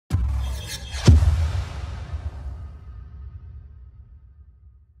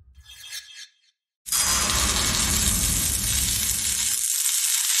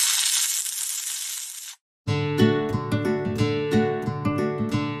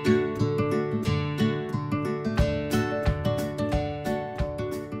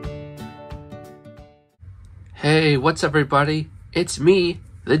Hey, what's up everybody? It's me,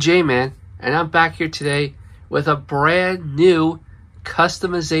 the J-Man, and I'm back here today with a brand new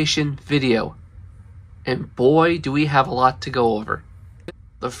customization video. And boy, do we have a lot to go over.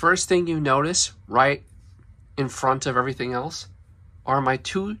 The first thing you notice right in front of everything else are my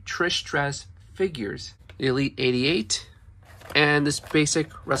two Trish Stratus figures, the Elite 88 and this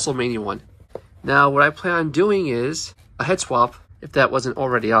basic WrestleMania one. Now, what I plan on doing is a head swap, if that wasn't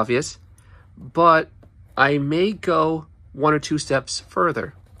already obvious, but I may go one or two steps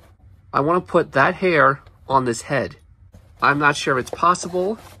further. I want to put that hair on this head. I'm not sure if it's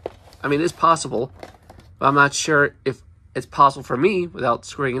possible. I mean, it is possible, but I'm not sure if it's possible for me without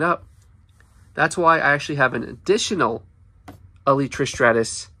screwing it up. That's why I actually have an additional Elite Trish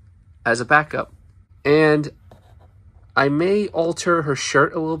Stratus as a backup. And I may alter her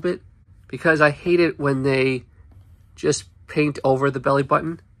shirt a little bit because I hate it when they just paint over the belly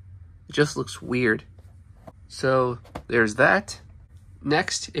button. It just looks weird. So there's that.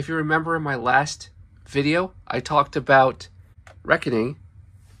 Next, if you remember in my last video, I talked about Reckoning,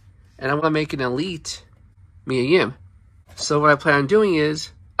 and I want to make an Elite Mia Yim. So what I plan on doing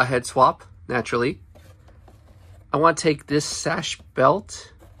is a head swap, naturally. I want to take this sash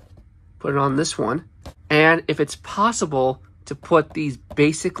belt, put it on this one, and if it's possible to put these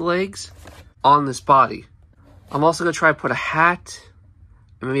basic legs on this body. I'm also going to try to put a hat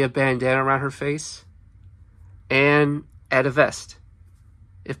and maybe a bandana around her face, and add a vest,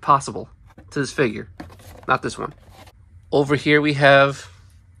 if possible, to this figure. Not this one. Over here we have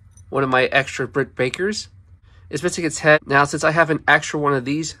one of my extra Britt Bakers. It's missing its head. Now, since I have an extra one of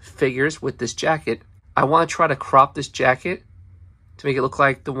these figures with this jacket, I want to try to crop this jacket to make it look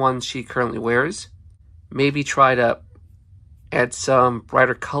like the one she currently wears. Maybe try to add some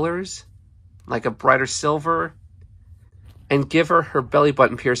brighter colors, like a brighter silver, and give her her belly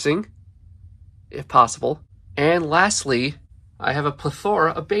button piercing, if possible. And lastly, I have a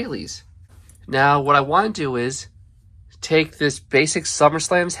plethora of Baileys. Now, what I want to do is take this basic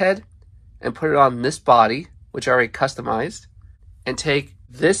SummerSlam's head and put it on this body, which I already customized, and take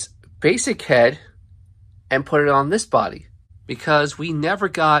this basic head and put it on this body, because we never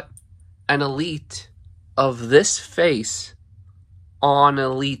got an Elite of this face on an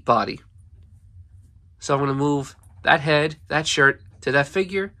Elite body. So I'm going to move that head, that shirt, to that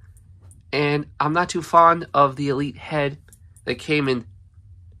figure. And I'm not too fond of the Elite head that came in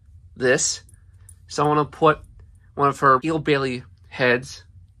this. So I want to put one of her heel Bailey heads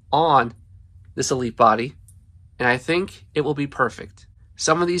on this Elite body. And I think it will be perfect.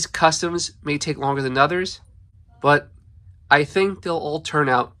 Some of these customs may take longer than others, but I think they'll all turn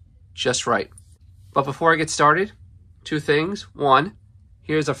out just right. But before I get started, two things. One,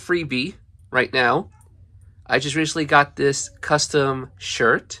 here's a freebie right now. I just recently got this custom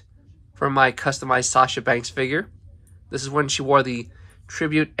shirt from my customized Sasha Banks figure. This is when she wore the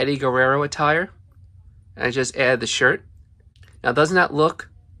tribute Eddie Guerrero attire. And I just added the shirt. Now, doesn't that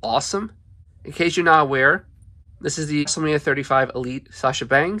look awesome? In case you're not aware, this is the WrestleMania 35 Elite Sasha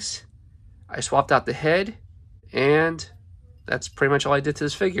Banks. I swapped out the head, and that's pretty much all I did to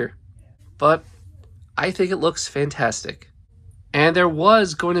this figure. But I think it looks fantastic. And there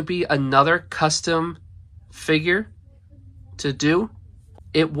was going to be another custom figure to do.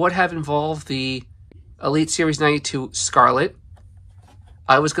 It would have involved the Elite Series 92 Scarlett.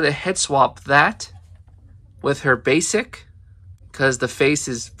 I was going to head swap that with her basic, because the face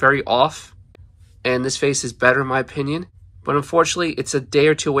is very off, and this face is better in my opinion. But unfortunately, it's a day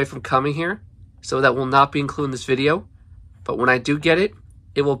or two away from coming here, so that will not be included in this video. But when I do get it,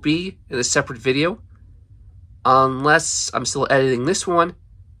 it will be in a separate video, unless I'm still editing this one,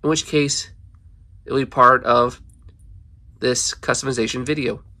 in which case it will be part of this customization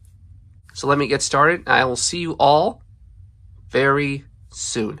video. So let me get started. I will see you all very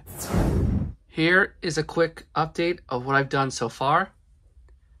soon. Here is a quick update of what I've done so far.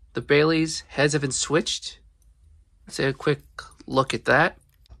 The Baileys' heads have been switched. Let's take a quick look at that.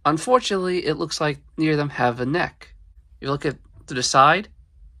 Unfortunately, it looks like neither of them have a neck. If you look at to the side,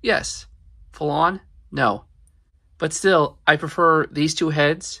 yes. Full on, no. But still, I prefer these two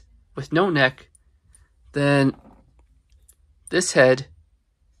heads with no neck than this head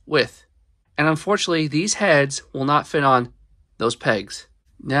with. And unfortunately, these heads will not fit on those pegs.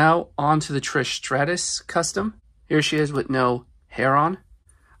 Now on to the Trish Stratus custom. Here she is with no hair on.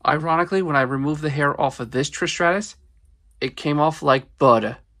 Ironically, when I removed the hair off of this Trish Stratus, it came off like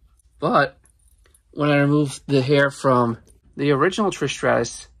butter. But when I removed the hair from the original Trish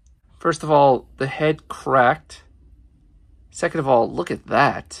Stratus, first of all, the head cracked. Second of all, look at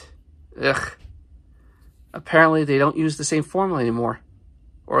that. Ugh. Apparently, they don't use the same formula anymore.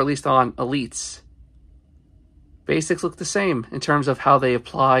 Or at least on Elites. basics look the same in terms of how they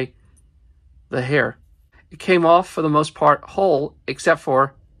apply the hair. It came off for the most part whole, except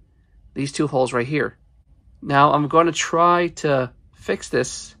for these two holes right here. Now I'm going to try to fix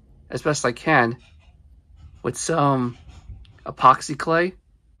this as best I can with some epoxy clay,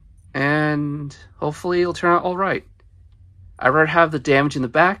 and hopefully it'll turn out all right. I'd rather have the damage in the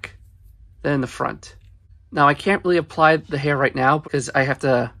back than in the front. Now I can't really apply the hair right now because I have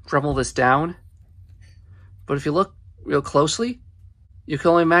to Dremel this down, but if you look real closely, you can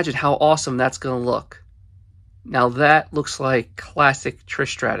only imagine how awesome that's going to look. Now that looks like classic Trish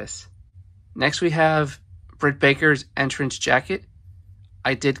Stratus. Next we have Britt Baker's entrance jacket.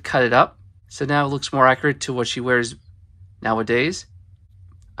 I did cut it up, so now it looks more accurate to what she wears nowadays.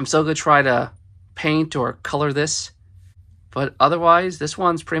 I'm still going to try to paint or color this, but otherwise this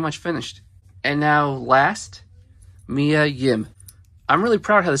one's pretty much finished. And now last, Mia Yim. I'm really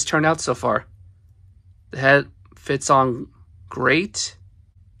proud how this turned out so far. The head fits on great.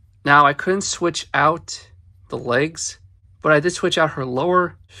 Now I couldn't switch out the legs, but I did switch out her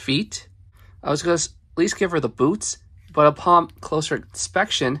lower feet. I was going to at least give her the boots, but upon closer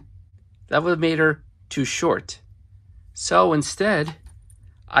inspection, that would have made her too short. So instead,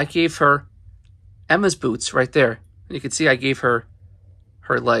 I gave her Emma's boots right there. And you can see I gave her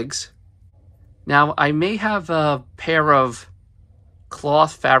her legs. Now I may have a pair of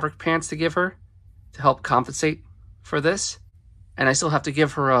cloth fabric pants to give her to help compensate for this. And I still have to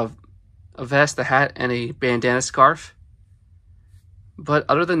give her a vest, a hat, and a bandana scarf. But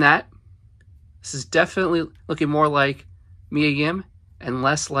other than that, this is definitely looking more like Mia Yim and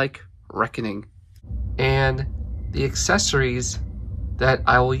less like Reckoning. And the accessories that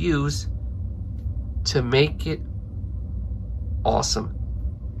I will use to make it awesome.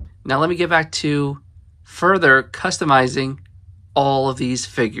 Now let me get back to further customizing all of these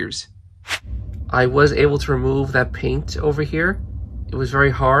figures. I was able to remove that paint over here. It was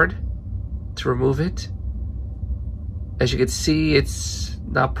very hard to remove it. As you can see, it's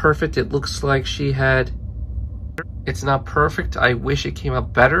not perfect. It looks like she had... It's not perfect. I wish it came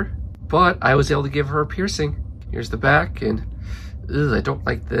out better, but I was able to give her a piercing. Here's the back, and I don't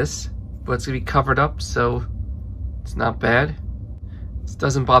like this, but it's gonna be covered up, so it's not bad. This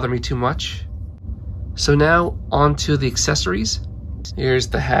doesn't bother me too much. So now on to the accessories. Here's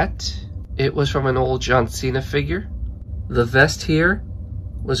the hat. It was from an old John Cena figure. The vest here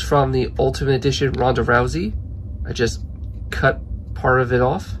was from the Ultimate Edition Ronda Rousey. I just cut part of it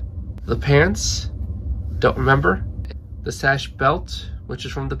off. The pants, don't remember. The sash belt, which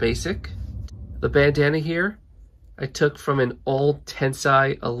is from the basic. The bandana here, I took from an old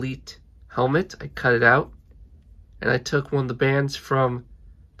Tensai Elite helmet. I cut it out. And I took one of the bands from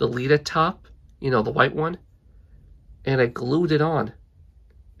the Lita top, you know, the white one. And I glued it on.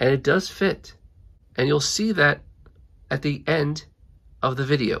 And it does fit. And you'll see that at the end of the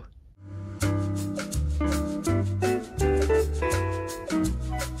video.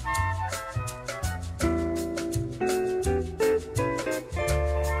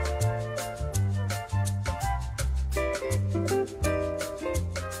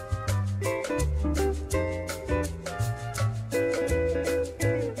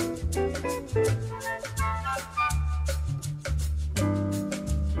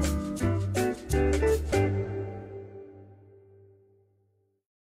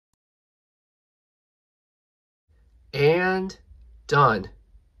 And done.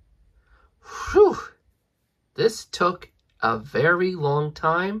 Whew. This took a very long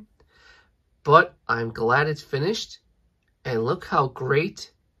time, but I'm glad it's finished. And look how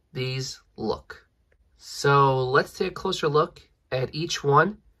great these look. So let's take a closer look at each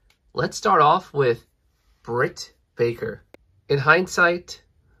one. Let's start off with Britt Baker. In hindsight,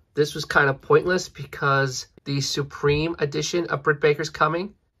 this was kind of pointless because the Supreme edition of Britt Baker's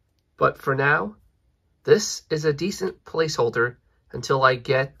coming. But for now, this is a decent placeholder until I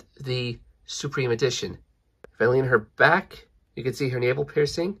get the Supreme Edition. If I lean her back, you can see her navel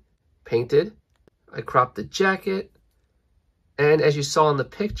piercing, painted. I cropped the jacket, and as you saw in the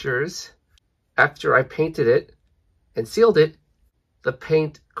pictures, after I painted it and sealed it, the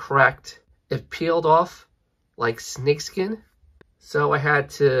paint cracked. It peeled off like snakeskin, so I had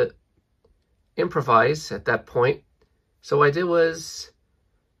to improvise at that point. So what I did was,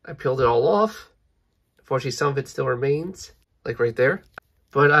 I peeled it all off. Unfortunately, some of it still remains, like right there.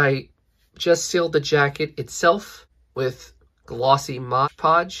 But I just sealed the jacket itself with glossy Mod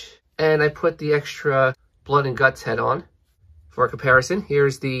Podge, and I put the extra blood and guts head on. For comparison,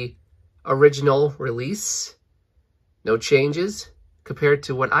 here's the original release. No changes compared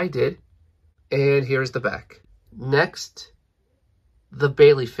to what I did. And here's the back. Next, the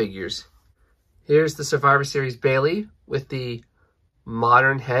Bayley figures. Here's the Survivor Series Bayley with the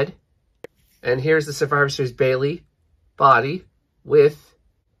modern head. And here's the Survivor Series Bayley body with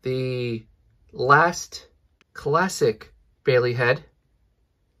the last classic Bayley head.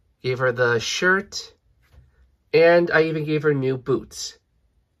 Gave her the shirt, and I even gave her new boots.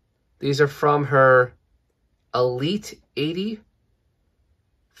 These are from her Elite 80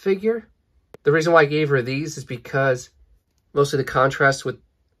 figure. The reason why I gave her these is because mostly the contrast with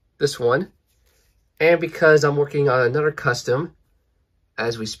this one, and because I'm working on another custom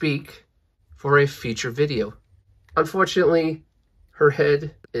as we speak for a future video. Unfortunately, her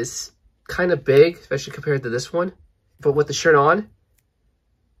head is kind of big, especially compared to this one, but with the shirt on,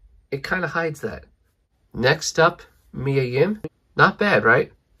 it kind of hides that. Next up, Mia Yim. Not bad,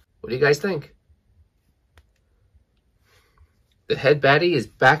 right? What do you guys think? The head baddie is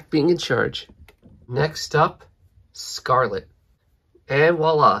back being in charge. Next up, Scarlett. And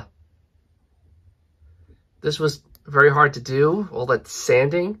voila. This was very hard to do, all that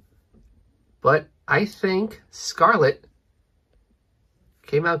sanding. But I think Scarlett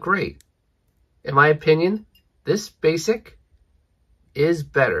came out great. In my opinion, this basic is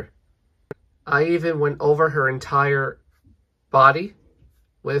better. I even went over her entire body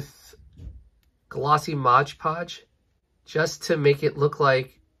with glossy Mod Podge just to make it look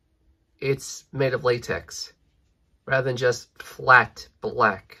like it's made of latex rather than just flat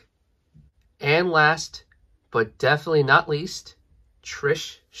black. And last, but definitely not least,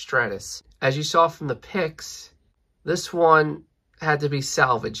 Trish Stratus. As you saw from the pics, this one had to be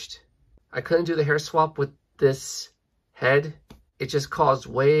salvaged. I couldn't do the hair swap with this head. It just caused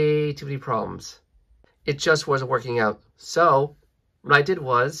way too many problems. It just wasn't working out. So what I did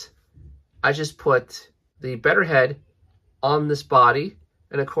was I just put the better head on this body.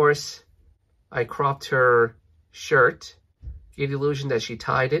 And of course, I cropped her shirt, gave the illusion that she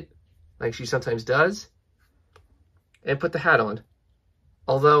tied it like she sometimes does, and put the hat on.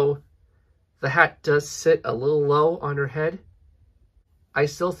 Although the hat does sit a little low on her head, I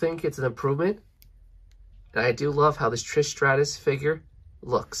still think it's an improvement. And I do love how this Trish Stratus figure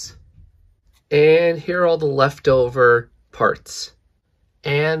looks. And here are all the leftover parts.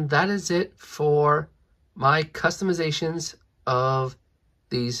 And that is it for my customizations of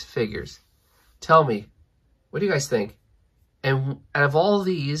these figures. Tell me, what do you guys think? And out of all of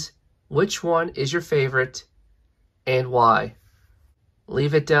these, which one is your favorite and why?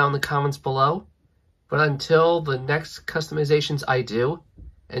 Leave it down in the comments below. But until the next customizations I do,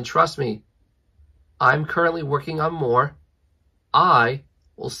 and trust me, I'm currently working on more. I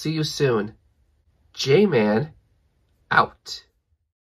will see you soon. J-Man out.